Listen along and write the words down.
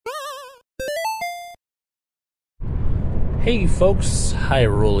Hey folks,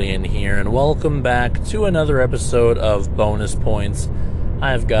 Hyrulean here, and welcome back to another episode of Bonus Points.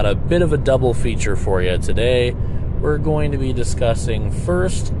 I've got a bit of a double feature for you today. We're going to be discussing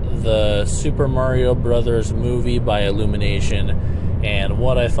first the Super Mario Bros. Movie by Illumination and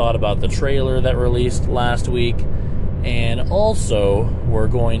what I thought about the trailer that released last week. And also, we're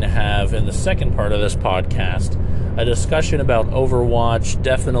going to have, in the second part of this podcast, a discussion about Overwatch,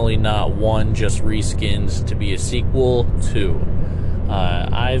 definitely not one just reskinned to be a sequel to.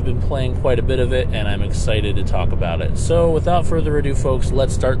 I've been playing quite a bit of it, and I'm excited to talk about it. So, without further ado, folks,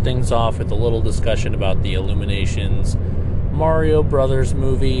 let's start things off with a little discussion about the Illumination's Mario Brothers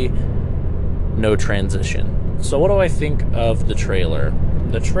movie, No Transition. So, what do I think of the trailer?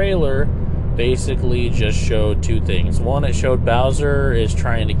 The trailer basically just showed two things. One, it showed Bowser is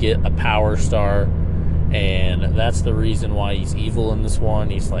trying to get a Power Star, and that's the reason why he's evil in this one.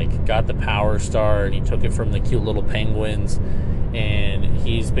 He's got the Power Star, and he took it from the cute little penguins, and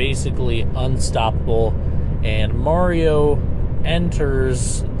he's basically unstoppable. And Mario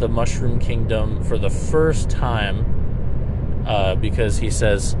enters the Mushroom Kingdom for the first time because he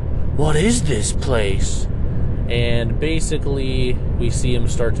says, "What is this place?" And basically, we see him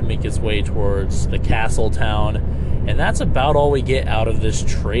start to make his way towards the castle town. And that's about all we get out of this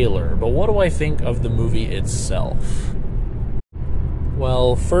trailer. But what do I think of the movie itself?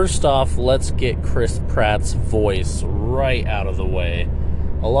 Well, first off, let's get Chris Pratt's voice right out of the way.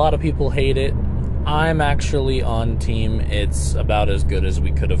 A lot of people hate it. I'm actually on team it's about as good as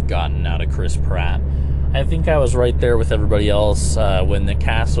we could have gotten out of Chris Pratt. I think I was right there with everybody else when the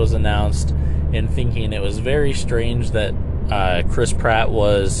cast was announced, and thinking it was very strange that Chris Pratt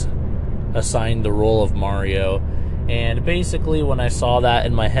was assigned the role of Mario. And basically, when I saw that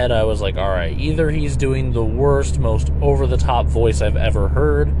in my head, I was like, alright, either he's doing the worst, most over-the-top voice I've ever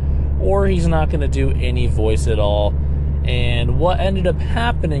heard, or he's not going to do any voice at all. And what ended up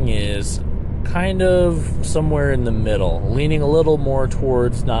happening is kind of somewhere in the middle, leaning a little more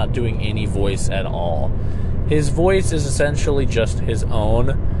towards not doing any voice at all. His voice is essentially just his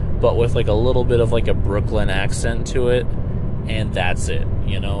own, but with a little bit of a Brooklyn accent to it, and that's it,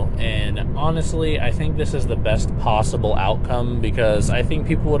 And honestly, I think this is the best possible outcome, because I think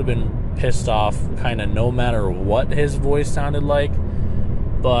people would have been pissed off kind of no matter what his voice sounded like.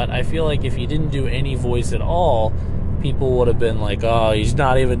 But I feel like if he didn't do any voice at all, people would have been like, oh, he's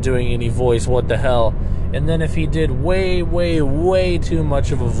not even doing any voice, what the hell? And then if he did way, way, way too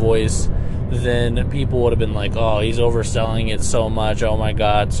much of a voice, then people would have been like, oh, he's overselling it so much, oh my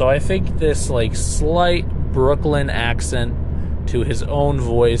god. So I think this slight Brooklyn accent to his own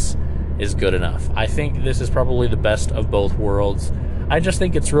voice is good enough. I think this is probably the best of both worlds. I just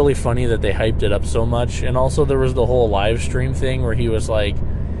think it's really funny that they hyped it up so much. And also there was the whole live stream thing where he was like,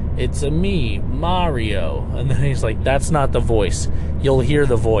 it's me, Mario. And then he's like, that's not the voice. You'll hear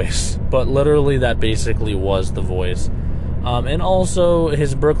the voice. But literally that basically was the voice. And also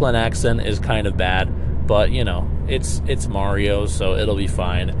his Brooklyn accent is kind of bad. But, it's Mario, so it'll be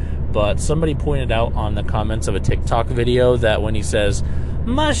fine. But somebody pointed out on the comments of a TikTok video that when he says,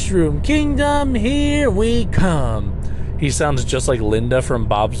 Mushroom Kingdom, here we come, he sounds just like Linda from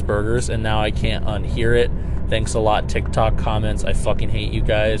Bob's Burgers, and now I can't unhear it. Thanks a lot, TikTok comments. I fucking hate you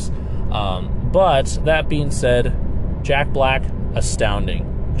guys. But that being said, Jack Black,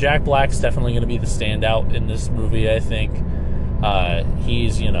 astounding. Jack Black's definitely going to be the standout in this movie, I think.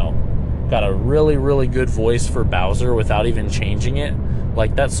 He's, got a really, really good voice for Bowser without even changing it.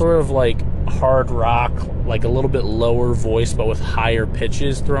 That sort of hard rock, a little bit lower voice but with higher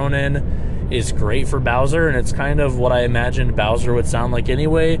pitches thrown in is great for Bowser, and it's kind of what I imagined Bowser would sound like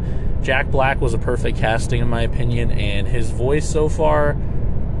anyway. Jack Black was a perfect casting in my opinion, and his voice so far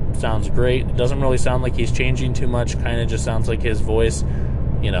sounds great. It doesn't really sound like he's changing too much, kind of just sounds like his voice,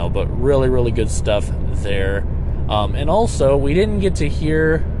 but really, really good stuff there. And also, we didn't get to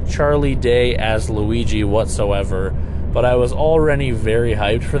hear Charlie Day as Luigi whatsoever, but I was already very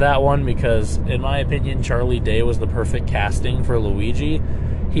hyped for that one because, in my opinion, Charlie Day was the perfect casting for Luigi.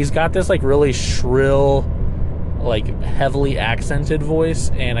 He's got this, really shrill, heavily accented voice,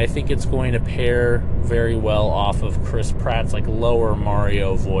 and I think it's going to pair very well off of Chris Pratt's, lower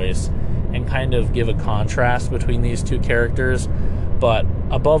Mario voice and kind of give a contrast between these two characters. But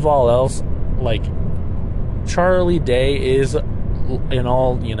above all else, Charlie Day is, in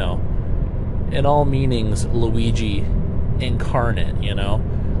all meanings, Luigi incarnate,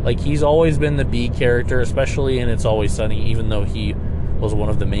 he's always been the B character, especially in It's Always Sunny, even though he was one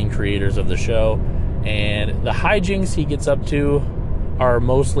of the main creators of the show. And the hijinks he gets up to are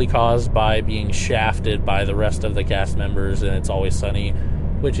mostly caused by being shafted by the rest of the cast members in It's Always Sunny.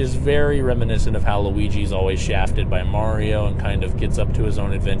 which is very reminiscent of how Luigi's always shafted by Mario and kind of gets up to his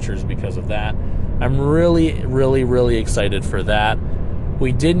own adventures because of that. I'm really, really, really excited for that.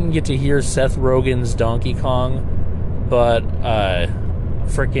 We didn't get to hear Seth Rogen's Donkey Kong, but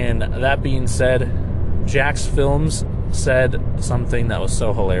that being said, Jax Films said something that was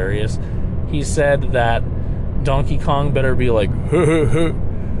so hilarious. He said that Donkey Kong better be like,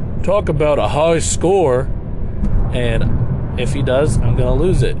 talk about a high score, and if he does, I'm gonna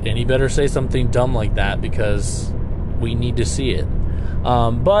lose it. And he better say something dumb like that because we need to see it.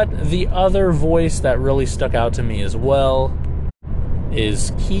 But the other voice that really stuck out to me as well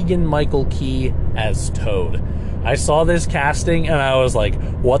is Keegan-Michael Key as Toad. I saw this casting and I was like,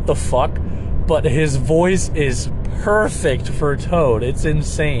 what the fuck? But his voice is perfect for Toad. It's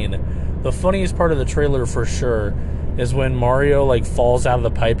insane. The funniest part of the trailer for sure is when Mario like falls out of the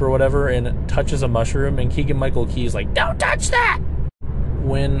pipe or whatever and touches a mushroom, and Keegan-Michael Key's like, don't touch that!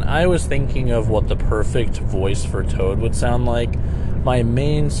 When I was thinking of what the perfect voice for Toad would sound like, my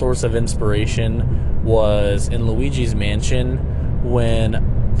main source of inspiration was in Luigi's Mansion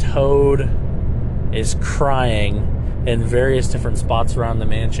when Toad is crying in various different spots around the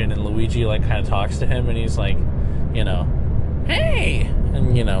mansion, and Luigi like kind of talks to him and he's like, hey!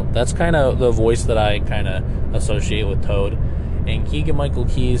 And that's kind of the voice that I kind of associate with Toad. And Keegan-Michael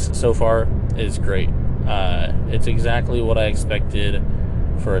Key's so far is great. It's exactly what I expected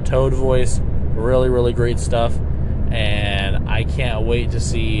for a Toad voice. Really, really great stuff. And I can't wait to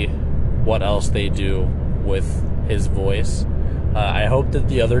see what else they do with his voice. I hope that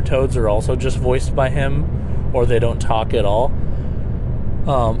the other Toads are also just voiced by him, or they don't talk at all.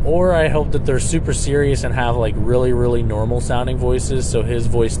 Or I hope that they're super serious and have like really, really normal sounding voices, so his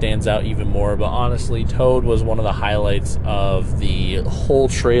voice stands out even more. But honestly, Toad was one of the highlights of the whole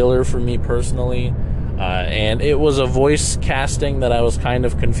trailer for me personally. And it was a voice casting that I was kind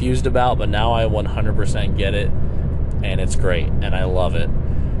of confused about, but now I 100% get it. And it's great, and I love it.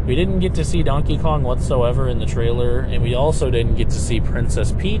 We didn't get to see Donkey Kong whatsoever in the trailer, and we also didn't get to see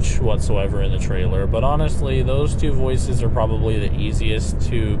Princess Peach whatsoever in the trailer, but honestly, those two voices are probably the easiest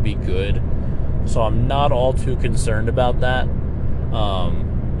to be good, so I'm not all too concerned about that.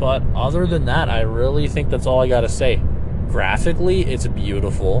 But other than that, I really think that's all I gotta say. Graphically, it's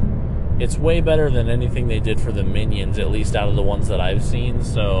beautiful. It's way better than anything they did for the Minions, at least out of the ones that I've seen,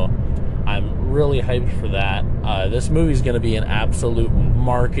 so I'm really hyped for that. This movie's going to be an absolute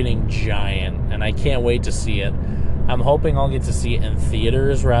marketing giant, and I can't wait to see it. I'm hoping I'll get to see it in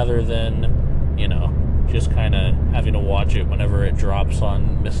theaters rather than, just kind of having to watch it whenever it drops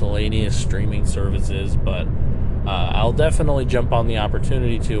on miscellaneous streaming services. But I'll definitely jump on the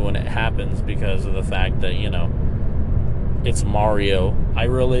opportunity to when it happens because of the fact that, it's Mario. I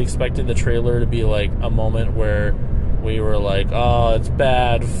really expected the trailer to be like a moment where we were like, oh, it's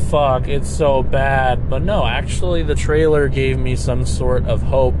bad, fuck, it's so bad. But no, actually the trailer gave me some sort of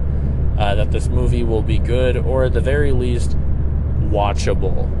hope that this movie will be good, or at the very least,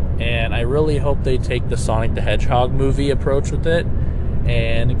 watchable. And I really hope they take the Sonic the Hedgehog movie approach with it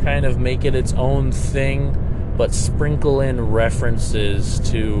and kind of make it its own thing, but sprinkle in references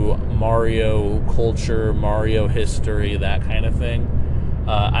to Mario culture, Mario history, that kind of thing.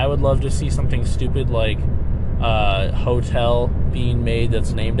 I would love to see something stupid like hotel being made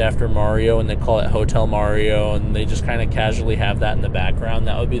that's named after Mario, and they call it Hotel Mario, and they just kind of casually have that in the background.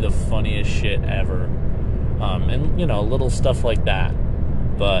 That would be the funniest shit ever. And little stuff like that.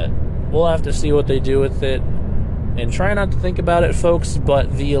 But we'll have to see what they do with it, and try not to think about it, folks.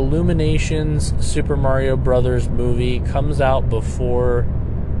 But the Illuminations Super Mario Brothers movie comes out before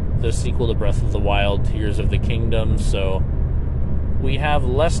the sequel to Breath of the Wild, Tears of the Kingdom, so we have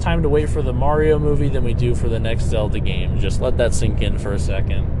less time to wait for the Mario movie than we do for the next Zelda game. Just let that sink in for a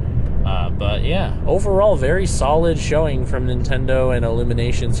second. But yeah, overall, very solid showing from Nintendo and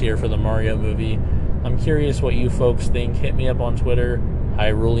Illuminations here for the Mario movie. I'm curious what you folks think. Hit me up on Twitter,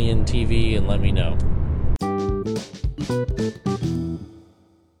 HyruleanTV, and let me know.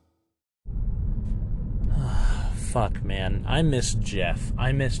 Fuck, man. I miss Jeff.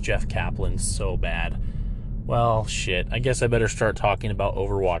 I miss Jeff Kaplan so bad. Well, shit. I guess I better start talking about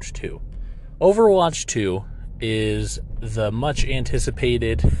Overwatch 2. Overwatch 2 is the much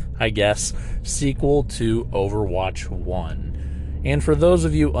anticipated, I guess, sequel to Overwatch 1. And for those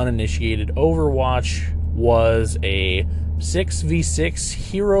of you uninitiated, Overwatch was a 6v6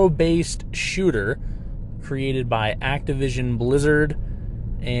 hero-based shooter created by Activision Blizzard,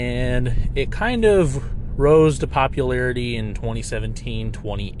 and it kind of rose to popularity in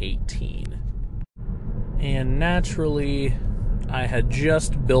 2017-2018. And naturally, I had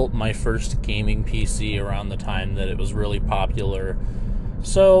just built my first gaming PC around the time that it was really popular.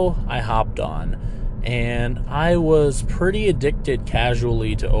 So I hopped on, and I was pretty addicted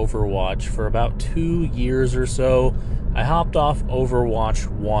casually to Overwatch for about 2 years or so. I hopped off Overwatch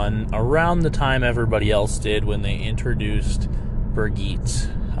 1 around the time everybody else did when they introduced Brigitte,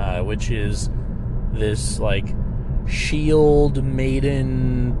 which is this, like, shield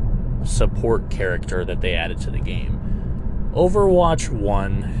maiden support character that they added to the game. Overwatch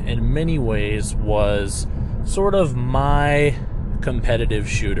 1, in many ways, was sort of my competitive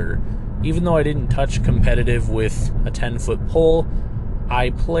shooter. Even though I didn't touch competitive with a 10-foot pole, I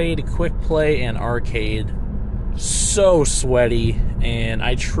played quick play and arcade so sweaty, and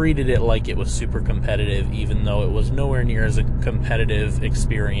I treated it like it was super competitive, even though it was nowhere near as a competitive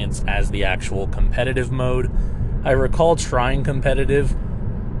experience as the actual competitive mode. I recall trying competitive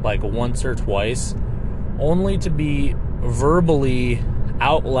like once or twice, only to be verbally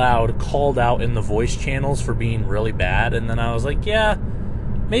out loud called out in the voice channels for being really bad, and then I was like, yeah,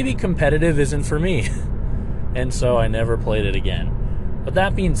 maybe competitive isn't for me. And so I never played it again. But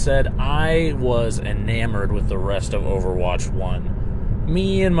that being said, I was enamored with the rest of Overwatch 1.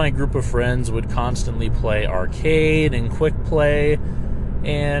 Me and my group of friends would constantly play arcade and quick play,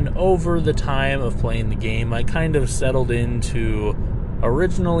 and over the time of playing the game, I kind of settled into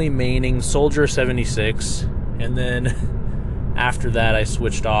originally maining Soldier 76, and then after that I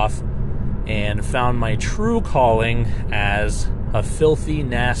switched off and found my true calling as a filthy,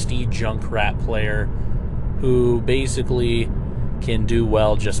 nasty Junkrat player who basically can do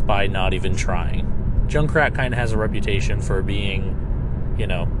well just by not even trying. Junkrat kind of has a reputation for being, you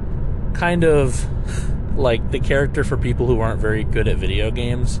know, kind of like the character for people who aren't very good at video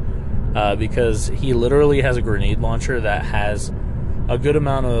games, because he literally has a grenade launcher that has a good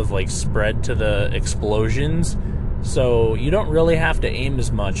amount of like spread to the explosions, so you don't really have to aim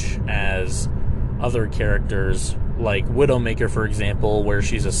as much as other characters like Widowmaker, for example, where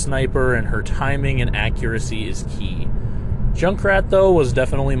she's a sniper and her timing and accuracy is key. Junkrat, though, was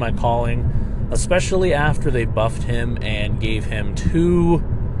definitely my calling, especially after they buffed him and gave him 2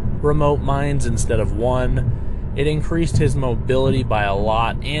 remote mines instead of 1. It increased his mobility by a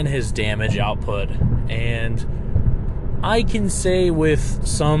lot and his damage output, and I can say with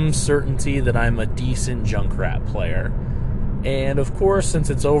some certainty that I'm a decent Junkrat player. And of course, since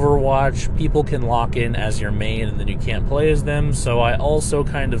it's Overwatch, people can lock in as your main and then you can't play as them, so I also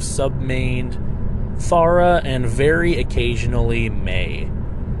kind of sub-mained Pharah and very occasionally Mei.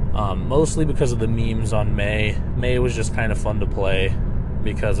 Mostly because of the memes on Mei. Mei was just kind of fun to play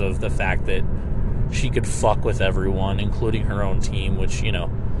because of the fact that she could fuck with everyone, including her own team, which, you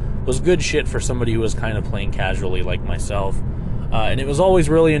know, was good shit for somebody who was kind of playing casually like myself. And it was always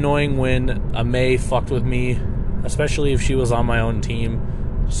really annoying when a Mei fucked with me, especially if she was on my own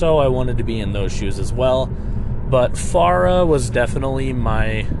team, so I wanted to be in those shoes as well. But Pharah was definitely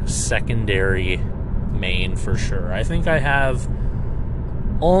my secondary main for sure. I think I have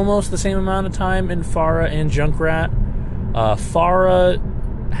almost the same amount of time in Pharah and Junkrat.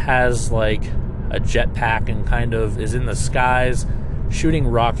 Pharah has like a jetpack and kind of is in the skies shooting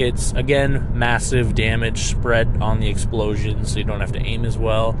rockets. Again, massive damage spread on the explosions, so you don't have to aim as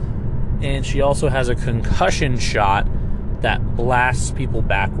well. And she also has a concussion shot that blasts people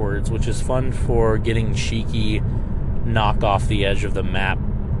backwards, which is fun for getting cheeky, knock off the edge of the map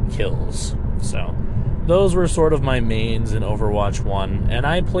kills. So those were sort of my mains in Overwatch 1, and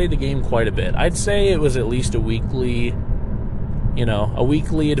I played the game quite a bit. I'd say it was at least a weekly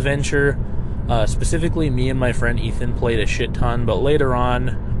adventure. Specifically, me and my friend Ethan played a shit ton, but later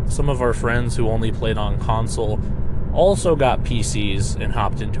on, some of our friends who only played on console also got PCs and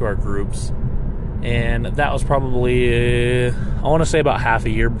hopped into our groups. And that was probably, I want to say about half a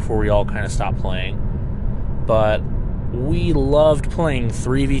year before we all kind of stopped playing. But we loved playing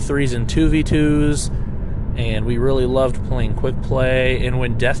 3v3s and 2v2s, and we really loved playing quick play. And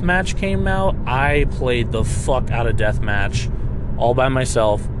when Deathmatch came out, I played the fuck out of Deathmatch all by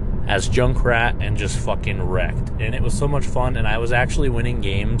myself as Junkrat and just fucking wrecked. And it was so much fun, and I was actually winning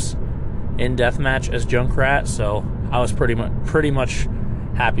games in Deathmatch as Junkrat, so I was pretty much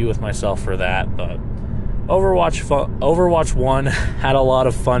happy with myself for that. But Overwatch 1 had a lot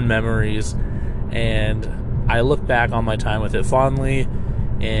of fun memories, and I look back on my time with it fondly,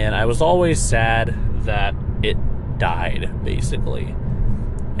 and I was always sad that it died, basically.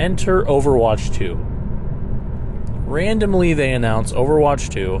 Enter Overwatch 2. Randomly, they announced Overwatch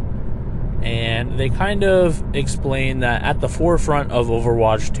 2, and they kind of explain that at the forefront of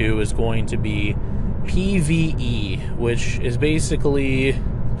Overwatch 2 is going to be PvE, which is basically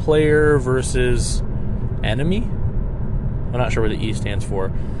player versus enemy. I'm not sure what the E stands for,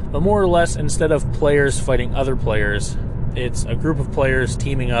 but more or less, instead of players fighting other players, It's a group of players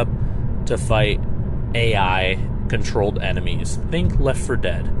teaming up to fight AI-controlled enemies. Think Left 4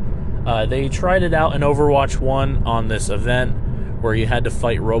 Dead. They tried it out in Overwatch 1 on this event where you had to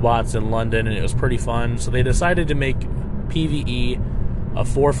fight robots in London, and it was pretty fun. So they decided to make PvE a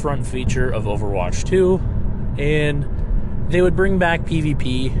forefront feature of Overwatch 2, and they would bring back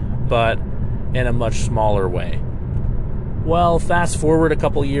PvP, but in a much smaller way. Well, fast forward a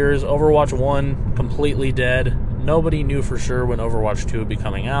couple years, Overwatch 1 completely dead. Nobody knew for sure when Overwatch 2 would be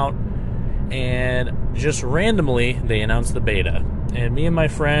coming out, and just randomly they announced the beta. And me and my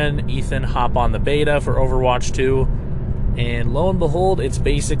friend Ethan hop on the beta for Overwatch 2, and lo and behold, it's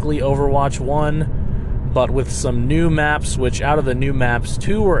basically Overwatch 1, but with some new maps, which out of the new maps,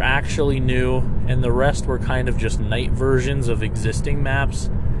 2 were actually new, and the rest were kind of just night versions of existing maps.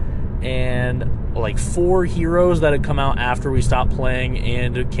 And like 4 heroes that had come out after we stopped playing,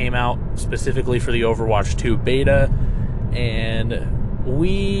 and it came out specifically for the Overwatch 2 beta, and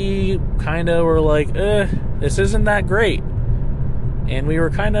we kind of were like, this isn't that great. And we were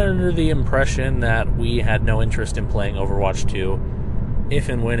kind of under the impression that we had no interest in playing Overwatch 2 if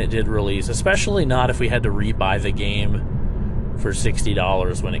and when it did release, especially not if we had to rebuy the game for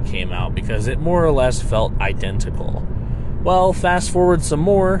 $60 when it came out, because it more or less felt identical. Well, fast forward some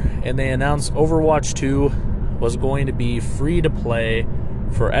more, and they announced Overwatch 2 was going to be free to play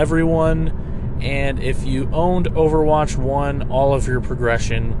for everyone, and if you owned Overwatch 1, all of your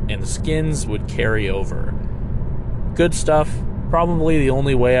progression and skins would carry over. Good stuff. Probably the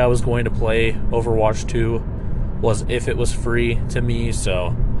only way I was going to play Overwatch 2 was if it was free to me,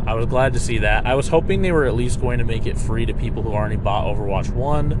 so I was glad to see that. I was hoping they were at least going to make it free to people who already bought Overwatch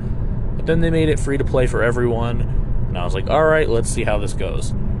 1, but then they made it free to play for everyone, and I was like, alright, let's see how this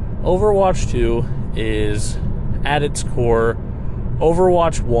goes. Overwatch 2 is, at its core,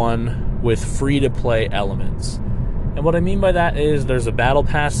 Overwatch 1 with free-to-play elements. And what I mean by that is there's a battle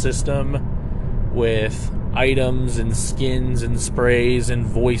pass system with items and skins and sprays and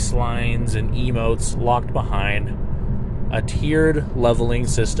voice lines and emotes locked behind a tiered leveling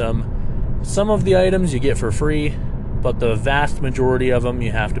system. Some of the items you get for free, but the vast majority of them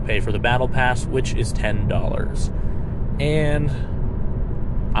you have to pay for the battle pass, which is $10. And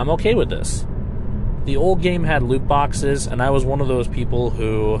I'm okay with this. The old game had loot boxes, and I was one of those people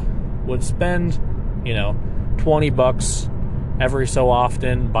who would spend, $20 every so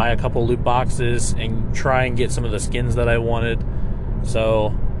often, buy a couple loot boxes, and try and get some of the skins that I wanted.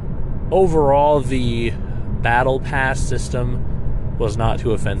 So overall, the battle pass system was not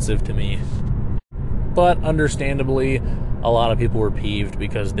too offensive to me. But understandably, a lot of people were peeved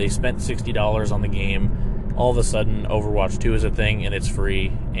because they spent $60 on the game. All of a sudden, Overwatch 2 is a thing, and it's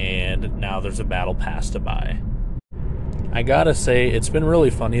free, and now there's a battle pass to buy. I gotta say, it's been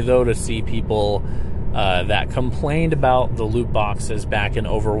really funny, though, to see people that complained about the loot boxes back in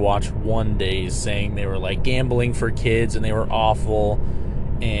Overwatch 1 days, saying they were like gambling for kids and they were awful,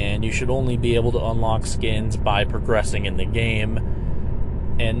 and you should only be able to unlock skins by progressing in the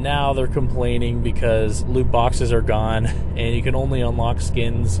game. And now they're complaining because loot boxes are gone and you can only unlock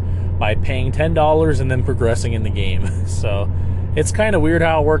skins by paying $10 and then progressing in the game. So it's kind of weird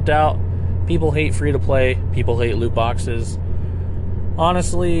how it worked out. People hate free to play, people hate loot boxes.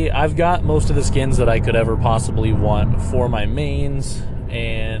 Honestly, I've got most of the skins that I could ever possibly want for my mains,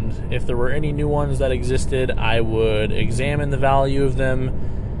 and if there were any new ones that existed, I would examine the value of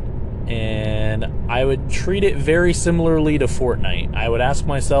them, and I would treat it very similarly to Fortnite. I would ask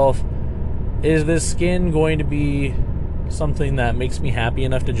myself, is this skin going to be something that makes me happy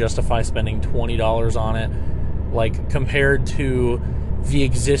enough to justify spending $20 on it, like compared to the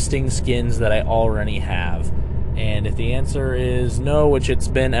existing skins that I already have? And if the answer is no, which it's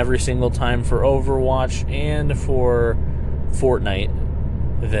been every single time for Overwatch and for Fortnite,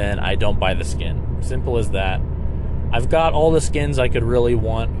 then I don't buy the skin. Simple as that. I've got all the skins I could really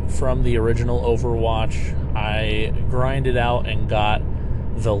want from the original Overwatch. I grinded out and got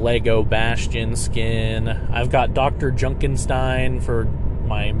the Lego Bastion skin. I've got Dr. Junkenstein for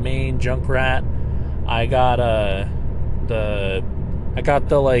my main Junkrat. I got the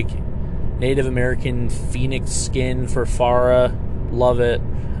Native American Phoenix skin for Pharah. Love it.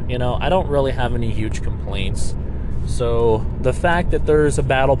 I don't really have any huge complaints. So the fact that there's a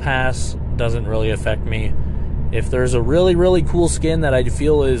battle pass doesn't really affect me. If there's a really, really cool skin that I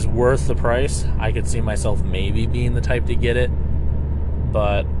feel is worth the price, I could see myself maybe being the type to get it.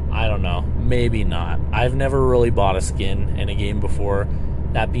 But I don't know. Maybe not. I've never really bought a skin in a game before.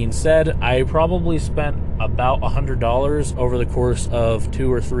 That being said, I probably spent about $100 over the course of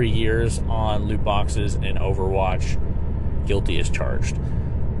 2 or 3 years on loot boxes in Overwatch. Guilty as charged.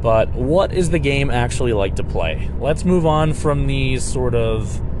 But what is the game actually like to play? Let's move on from these sort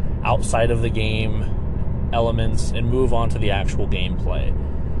of outside of the game elements and move on to the actual gameplay.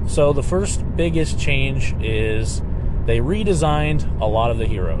 So the first biggest change is they redesigned a lot of the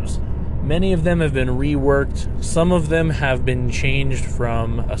heroes. Many of them have been reworked. Some of them have been changed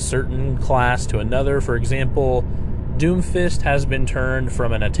from a certain class to another. For example, Doomfist has been turned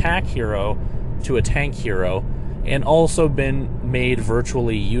from an attack hero to a tank hero, and also been made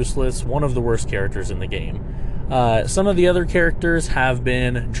virtually useless, one of the worst characters in the game. Some of the other characters have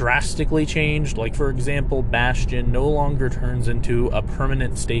been drastically changed, like for example, Bastion no longer turns into a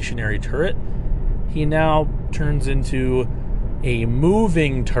permanent stationary turret. He now turns into a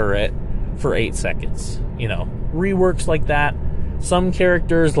moving turret for 8 seconds. You know, reworks like that. Some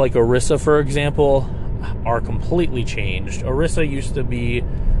characters, like Orisa for example, are completely changed. Orisa used to be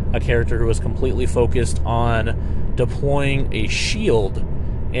a character who was completely focused on deploying a shield,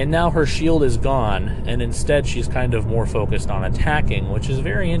 and now her shield is gone, and instead she's kind of more focused on attacking, which is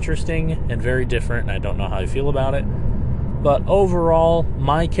very interesting and very different, and I don't know how I feel about it. But overall,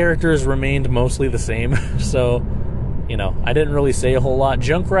 my characters remained mostly the same, so, you know, I didn't really say a whole lot.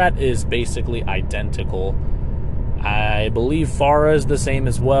 Junkrat is basically identical. I believe Pharah is the same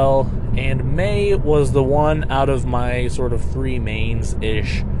as well, and Mei was the one out of my sort of 3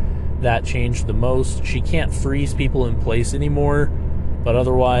 mains-ish that changed the most. She can't freeze people in place anymore, but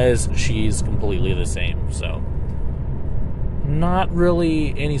otherwise she's completely the same. So not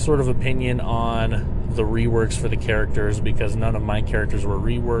really any sort of opinion on the reworks for the characters, because none of my characters were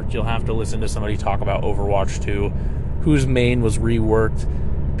reworked. You'll have to listen to somebody talk about Overwatch 2 whose main was reworked,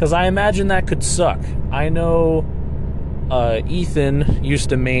 because I imagine that could suck. I know Ethan used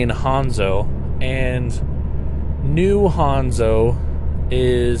to main Hanzo, and new Hanzo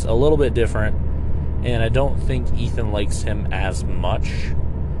is a little bit different, and I don't think Ethan likes him as much,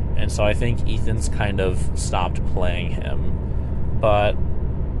 and so I think Ethan's kind of stopped playing him. But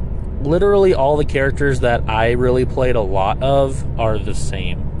literally all the characters that I really played a lot of are the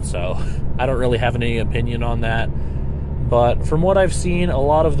same, so I don't really have any opinion on that. But from what I've seen, a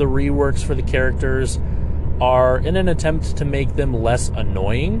lot of the reworks for the characters are in an attempt to make them less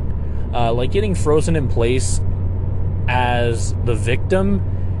annoying. Like getting frozen in place as the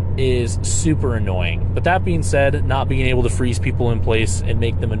victim is super annoying. But that being said, not being able to freeze people in place and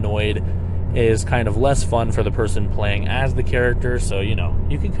make them annoyed is kind of less fun for the person playing as the character, so, you know,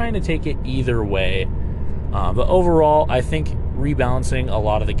 you can kind of take it either way. But overall, I think rebalancing a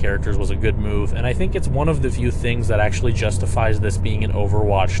lot of the characters was a good move, and I think it's one of the few things that actually justifies this being an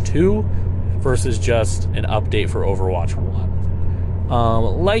Overwatch 2 versus just an update for Overwatch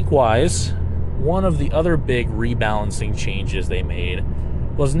 1. Likewise, one of the other big rebalancing changes they made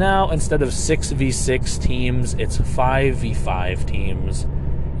was now, instead of 6v6 teams, it's 5v5 teams.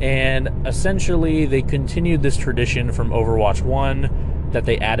 And essentially, they continued this tradition from Overwatch 1 that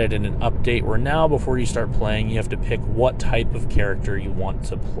they added in an update, where now, before you start playing, you have to pick what type of character you want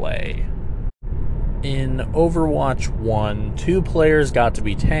to play. In Overwatch 1, 2 players got to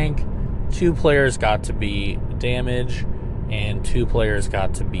be tank, 2 players got to be damage, and 2 players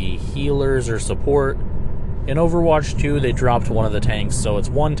got to be healers or support. In Overwatch 2, they dropped one of the tanks, so it's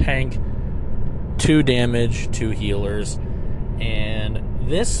 1 tank, 2 damage, 2 healers, and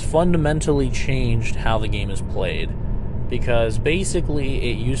this fundamentally changed how the game is played, because basically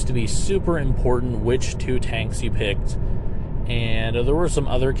it used to be super important which 2 tanks you picked, and there were some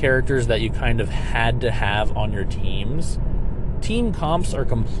other characters that you kind of had to have on your teams. Team comps are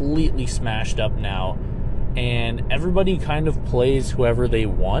completely smashed up now, and everybody kind of plays whoever they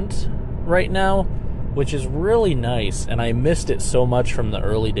want right now, which is really nice, and I missed it so much from the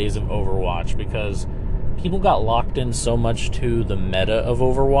early days of Overwatch, because people got locked in so much to the meta of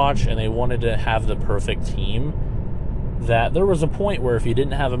Overwatch, and they wanted to have the perfect team, that there was a point where if you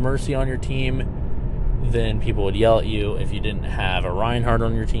didn't have a Mercy on your team, then people would yell at you. If you didn't have a Reinhardt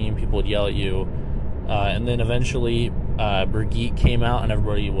on your team, people would yell at you. And then eventually Brigitte came out, and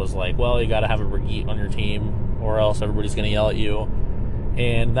everybody was like, well, you gotta have a Brigitte on your team, or else everybody's gonna yell at you.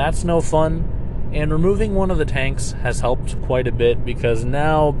 And that's no fun. And removing one of the tanks has helped quite a bit, because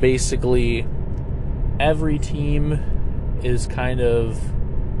now basically every team is kind of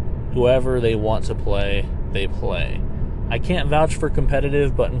whoever they want to play, they play. I can't vouch for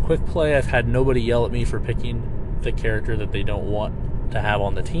competitive, but in quick play, I've had nobody yell at me for picking the character that they don't want to have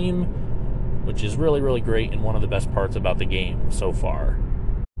on the team, which is really, really great, and one of the best parts about the game so far.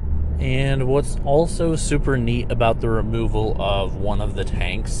 And what's also super neat about the removal of one of the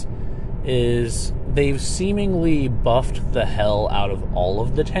tanks is they've seemingly buffed the hell out of all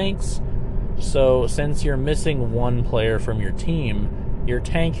of the tanks. So since you're missing one player from your team, your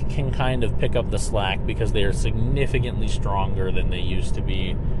tank can kind of pick up the slack because they are significantly stronger than they used to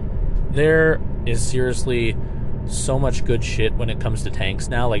be. There is seriously so much good shit when it comes to tanks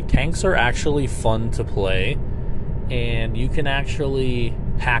now. Like, tanks are actually fun to play, and you can actually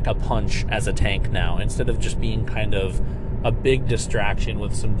pack a punch as a tank now instead of just being kind of a big distraction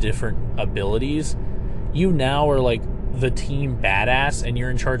with some different abilities. You now are like the team badass, and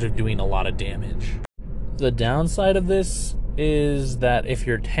you're in charge of doing a lot of damage. The downside of this is that if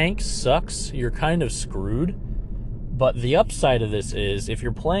your tank sucks, you're kind of screwed. But the upside of this is, if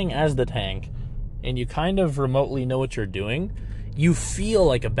you're playing as the tank and you kind of remotely know what you're doing, you feel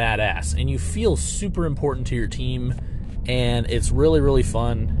like a badass and you feel super important to your team, and it's really, really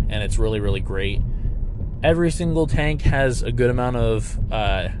fun, and it's really, really great. Every single tank has a good amount of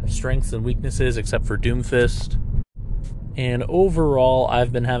strengths and weaknesses except for Doomfist. And overall,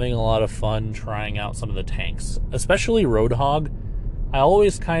 I've been having a lot of fun trying out some of the tanks, especially Roadhog. I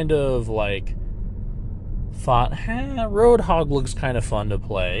always kind of like thought, Roadhog looks kind of fun to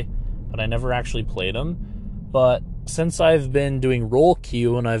play, but I never actually played him. But since I've been doing roll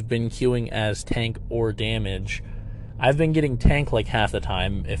queue and I've been queuing as tank or damage, I've been getting tank like half the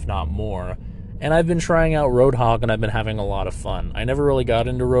time, if not more. And I've been trying out Roadhog, and I've been having a lot of fun. I never really got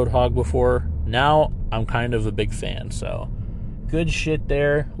into Roadhog before. Now, I'm kind of a big fan, so good shit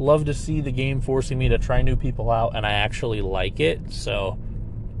there. Love to see the game forcing me to try new people out, and I actually like it, so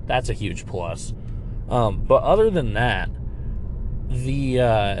that's a huge plus. But other than that,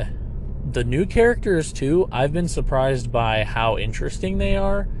 the new characters, too, I've been surprised by how interesting they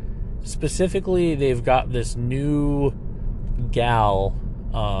are. Specifically, they've got this new gal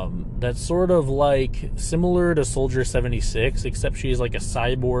that's sort of like similar to Soldier 76, except she's like a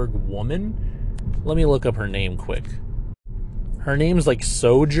cyborg woman. Let me look up her name quick. Her name's like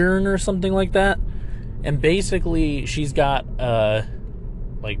Sojourn or something like that. And basically, she's got a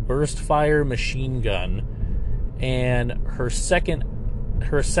like burst fire machine gun, and her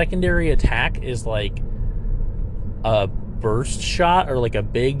secondary attack is like a burst shot or like a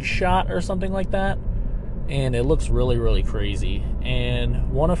big shot or something like that. And it looks really, really crazy.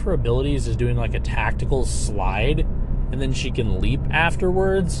 And one of her abilities is doing like a tactical slide, and then she can leap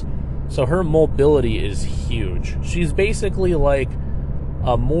afterwards. So her mobility is huge. She's basically like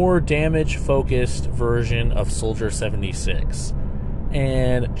a more damage-focused version of Soldier 76.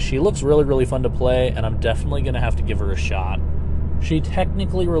 And she looks really, really fun to play, and I'm definitely going to have to give her a shot. She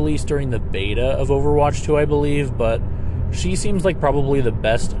technically released during the beta of Overwatch 2, I believe, but she seems like probably the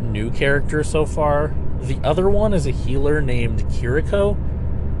best new character so far. The other one is a healer named Kiriko,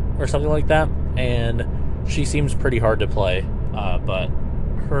 or something like that, and she seems pretty hard to play, but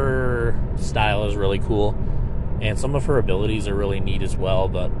her style is really cool, and some of her abilities are really neat as well,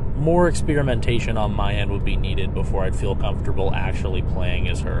 but more experimentation on my end would be needed before I'd feel comfortable actually playing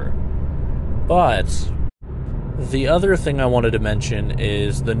as her. But the other thing I wanted to mention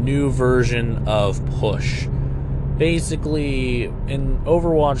is the new version of Push. Basically, in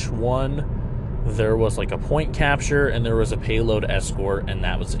Overwatch 1, there was like a point capture and there was a payload escort, and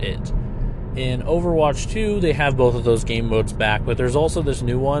that was it. In Overwatch 2, they have both of those game modes back, but there's also this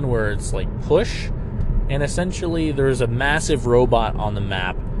new one where it's like Push, and essentially there's a massive robot on the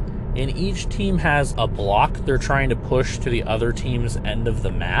map, and each team has a block they're trying to push to the other team's end of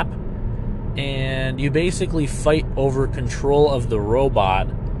the map, and you basically fight over control of the robot,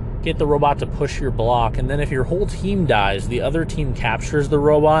 get the robot to push your block, and then if your whole team dies, the other team captures the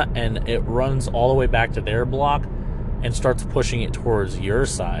robot and it runs all the way back to their block and starts pushing it towards your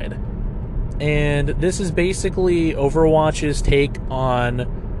side. And this is basically Overwatch's take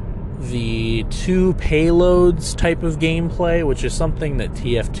on the two payloads type of gameplay, which is something that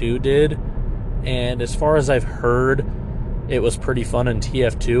TF2 did. And as far as I've heard, it was pretty fun in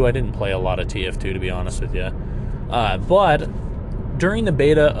TF2. I didn't play a lot of TF2, to be honest with you. But during the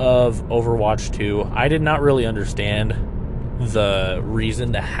beta of Overwatch 2, I did not really understand the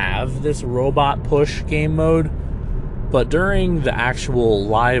reason to have this robot push game mode. But during the actual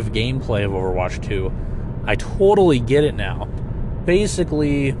live gameplay of Overwatch 2, I totally get it now.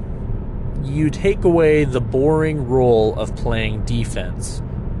 Basically, you take away the boring role of playing defense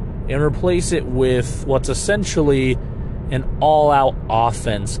and replace it with what's essentially an all-out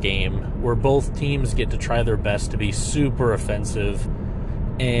offense game where both teams get to try their best to be super offensive,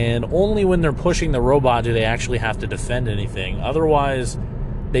 and only when they're pushing the robot do they actually have to defend anything. Otherwise,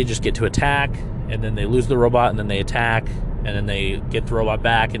 they just get to attack, and then they lose the robot, and then they attack, and then they get the robot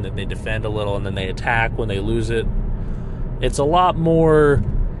back, and then they defend a little, and then they attack when they lose it. It's a lot more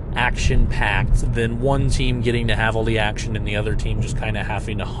action-packed than one team getting to have all the action and the other team just kind of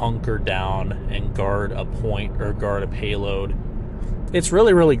having to hunker down and guard a point or guard a payload. It's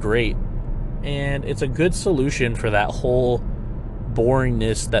really, really great. And it's a good solution for that whole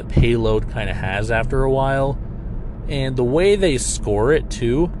boringness that Payload kind of has after a while. And the way they score it,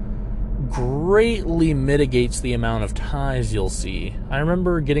 too, greatly mitigates the amount of ties you'll see. I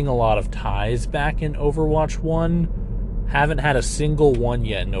remember getting a lot of ties back in Overwatch 1. Haven't had a single one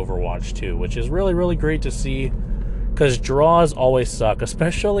yet in Overwatch 2, which is really, really great to see, because draws always suck,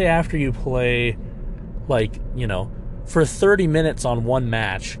 especially after you play, like, you know, for 30 minutes on one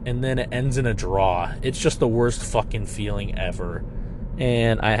match, and then it ends in a draw. It's just the worst fucking feeling ever.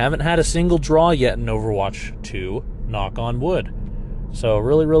 And I haven't had a single draw yet in Overwatch 2, knock on wood. So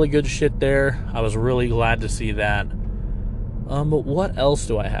really, really good shit there. I was really glad to see that. But what else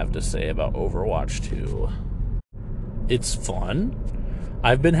do I have to say about Overwatch 2? It's fun.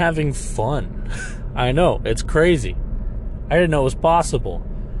 I've been having fun. I know, it's crazy. I didn't know it was possible.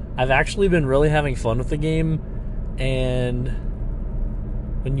 I've actually been really having fun with the game, and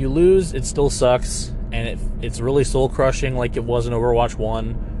when you lose, it still sucks, and it's really soul-crushing like it was in Overwatch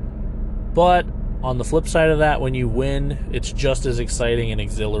 1. But on the flip side of that, when you win, it's just as exciting and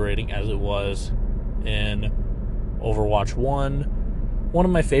exhilarating as it was in Overwatch 1. One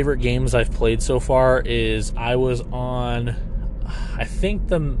of my favorite games I've played so far is I was on, I think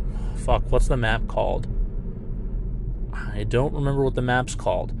what's the map called? I don't remember what the map's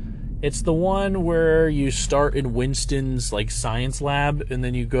called. It's the one where you start in Winston's, like, science lab, and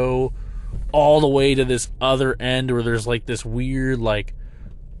then you go all the way to this other end where there's, like, this weird, like,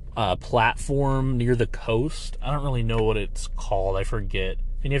 platform near the coast. I don't really know what it's called. I forget.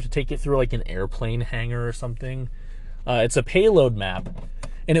 And you have to take it through, like, an airplane hangar or something. It's a Payload map.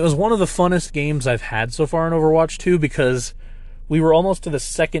 And it was one of the funnest games I've had so far in Overwatch 2, because we were almost to the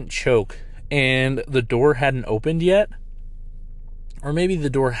second choke, and the door hadn't opened yet. Or maybe the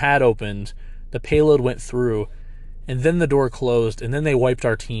door had opened, the Payload went through, and then the door closed, and then they wiped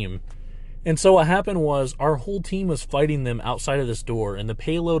our team. And so what happened was, our whole team was fighting them outside of this door, and the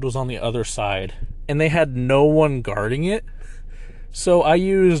Payload was on the other side, and they had no one guarding it. So I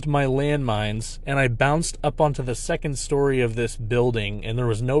used my landmines, and I bounced up onto the second story of this building, and there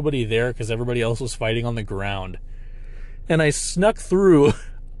was nobody there because everybody else was fighting on the ground. And I snuck through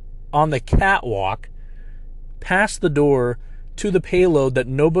on the catwalk, past the door, to the Payload that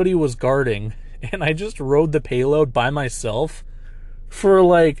nobody was guarding, and I just rode the Payload by myself for,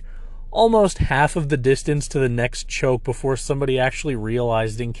 like, almost half of the distance to the next choke before somebody actually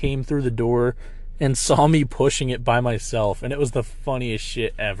realized and came through the door and saw me pushing it by myself, and it was the funniest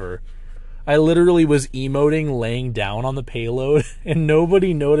shit ever. I literally was emoting laying down on the Payload, and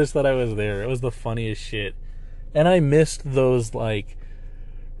nobody noticed that I was there. It was the funniest shit. And I missed those, like,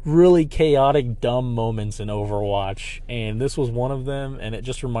 really chaotic, dumb moments in Overwatch, and this was one of them, and it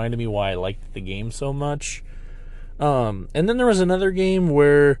just reminded me why I liked the game so much. And then there was another game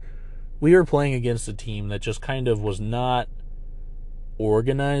where we were playing against a team that just kind of was not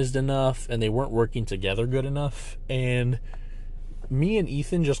organized enough, and they weren't working together good enough, and me and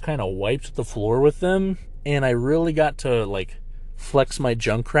Ethan just kind of wiped the floor with them, and I really got to, like, flex my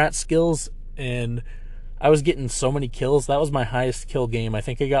Junkrat skills, and I was getting so many kills. That was my highest kill game. I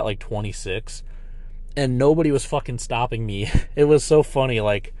think I got like 26, and nobody was fucking stopping me. It was so funny.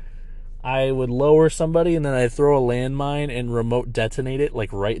 Like, I would lower somebody, and then I'd throw a landmine and remote detonate it,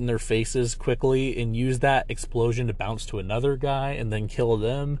 like, right in their faces quickly, and use that explosion to bounce to another guy and then kill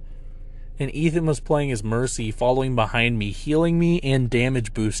them. And Ethan was playing as Mercy, following behind me, healing me and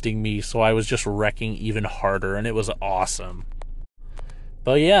damage boosting me, so I was just wrecking even harder, and it was awesome.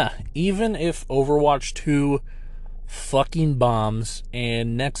 But yeah, even if Overwatch 2 fucking bombs,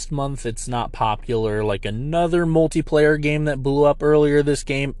 and next month it's not popular, like another multiplayer game that blew up earlier this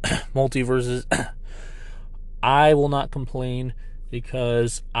game, Multiverses, I will not complain,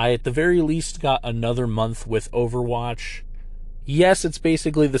 because I at the very least got another month with Overwatch. Yes, it's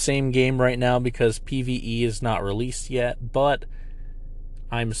basically the same game right now because PvE is not released yet, but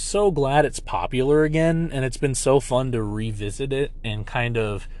I'm so glad it's popular again, and it's been so fun to revisit it and kind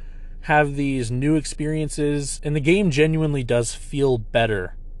of have these new experiences, and the game genuinely does feel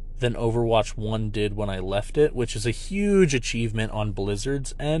better than Overwatch 1 did when I left it, which is a huge achievement on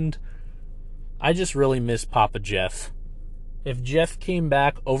Blizzard's end. I just really miss Papa Jeff. If Jeff came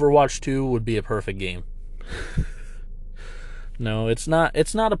back, Overwatch 2 would be a perfect game. No, it's not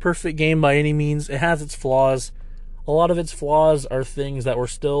a perfect game by any means. It has its flaws. A lot of its flaws are things that are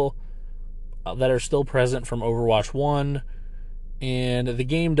still present from Overwatch 1. And the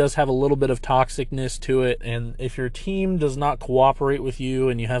game does have a little bit of toxicness to it, and if your team does not cooperate with you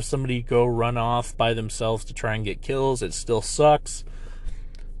and you have somebody go run off by themselves to try and get kills, it still sucks.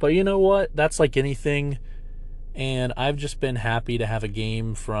 But you know what? That's like anything. And I've just been happy to have a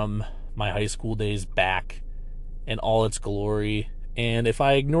game from my high school days back in all its glory. And if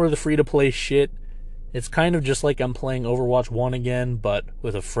I ignore the free-to-play shit, it's kind of just like I'm playing Overwatch 1 again, but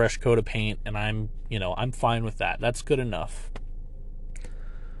with a fresh coat of paint, and I'm fine with that. That's good enough.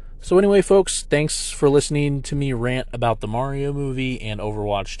 So anyway, folks, thanks for listening to me rant about the Mario movie and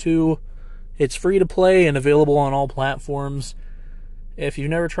Overwatch 2. It's free to play and available on all platforms. If you've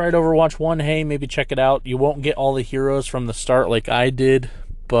never tried Overwatch 1, hey, maybe check it out. You won't get all the heroes from the start like I did,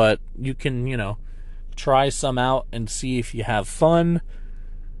 but you can, try some out and see if you have fun.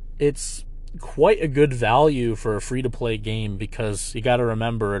 It's quite a good value for a free-to-play game because you got to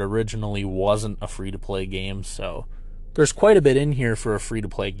remember it originally wasn't a free-to-play game, so there's quite a bit in here for a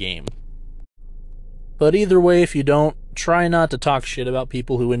free-to-play game. But either way, if you don't, try not to talk shit about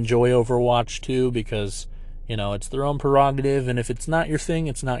people who enjoy Overwatch 2 because, it's their own prerogative, and if it's not your thing,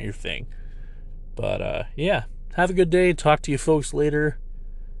 it's not your thing. But, yeah, have a good day. Talk to you folks later.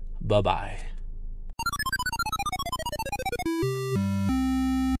 Bye-bye.